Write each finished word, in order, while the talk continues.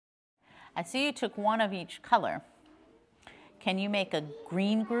I see you took one of each color. Can you make a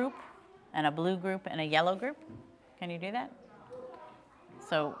green group and a blue group and a yellow group? Can you do that?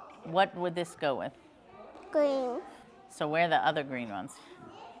 So what would this go with? Green. So where are the other green ones?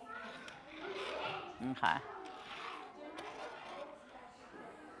 Okay.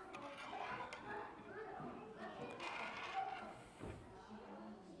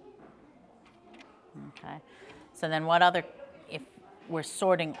 Okay. So then what other, if we're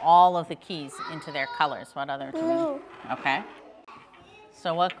sorting all of the keys into their colors, what other? Blue. Okay.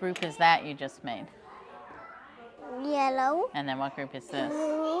 So what group is that you just made? Yellow. And then what group is this?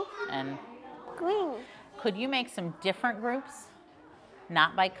 Blue. And Green. could you make some different groups?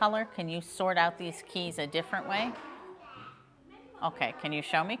 Not by color? Can you sort out these keys a different way? Okay, can you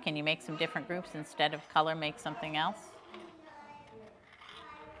show me? Can you make some different groups instead of color, make something else?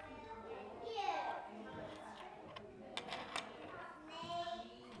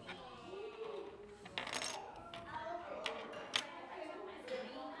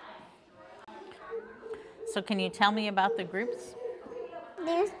 So can you tell me about the groups?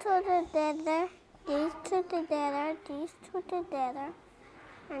 These two together, these two together, these two together,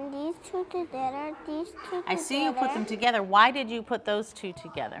 and these two together, these two together. I see you put them together. Why did you put those two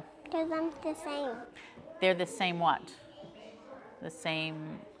together? Because I'm the same. They're the same what? The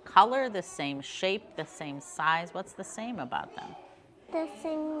same color, the same shape, the same size? What's the same about them? The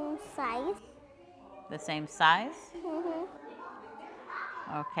same size. The same size? Mm-hmm.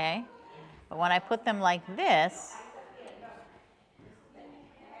 Okay. But when I put them like this,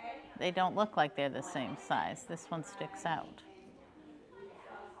 they don't look like they're the same size. This one sticks out.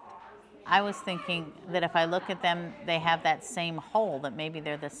 I was thinking that if I look at them, they have that same hole, that maybe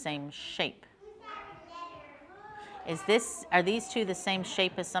they're the same shape. Are these two the same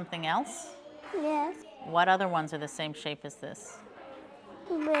shape as something else? Yes. What other ones are the same shape as this?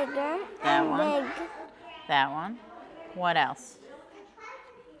 Bigger That and one. big. That one. What else?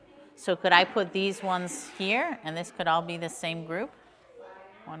 So could I put these ones here, and this could all be the same group?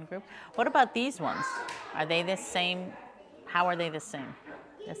 One group. What about these ones? Are they the same? How are they the same?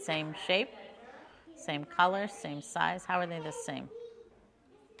 The same shape? Same color? Same size? How are they the same?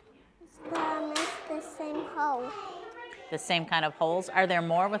 It's the same hole. The same kind of holes? Are there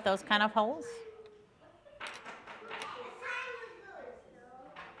more with those kind of holes?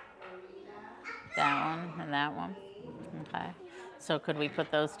 That one and that one. Okay. So could we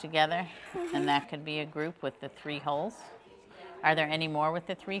put those together? And that could be a group with the 3 holes. Are there any more with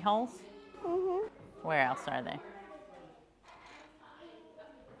the 3 holes? Mm-hmm. Where else are they?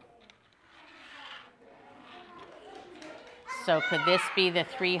 So could this be the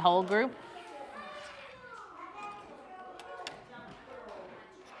 3-hole group?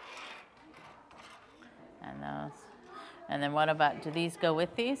 And those. And then what about, do these go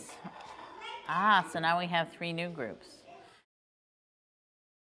with these? Ah, so now we have 3 new groups.